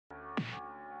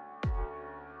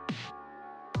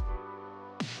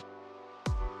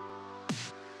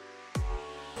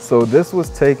So this was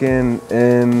taken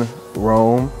in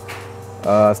Rome.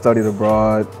 I studied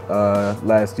abroad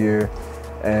last year,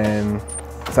 and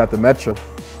it's at the Metro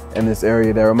in this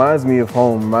area that reminds me of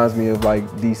home, reminds me of like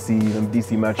DC, the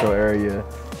DC Metro area.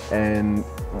 And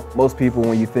most people,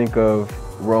 when you think of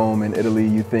Rome and Italy,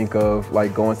 you think of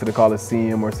like going to the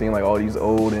Colosseum or seeing like all these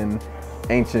old and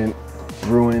ancient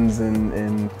ruins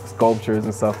and sculptures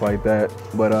and stuff like that.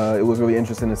 But it was really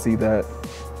interesting to see that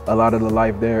a lot of the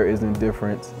life there isn't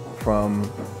different from,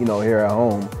 here at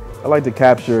home. I like to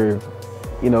capture,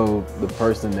 the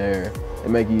person there. It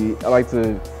makes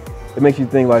you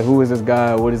think like, who is this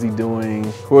guy? What is he doing?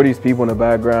 Who are these people in the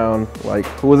background? Like,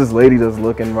 who is this lady that's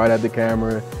looking right at the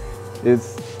camera? It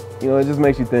just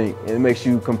makes you think. It makes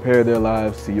you compare their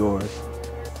lives to yours.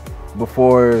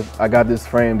 Before I got this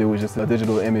framed, it was just a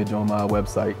digital image on my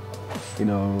website,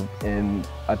 and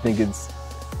I think it's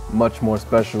much more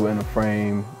special in a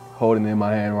frame, holding it in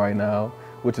my hand right now,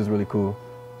 which is really cool.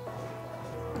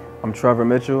 I'm Trevor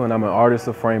Mitchell, and I'm an artist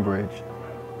of Framebridge.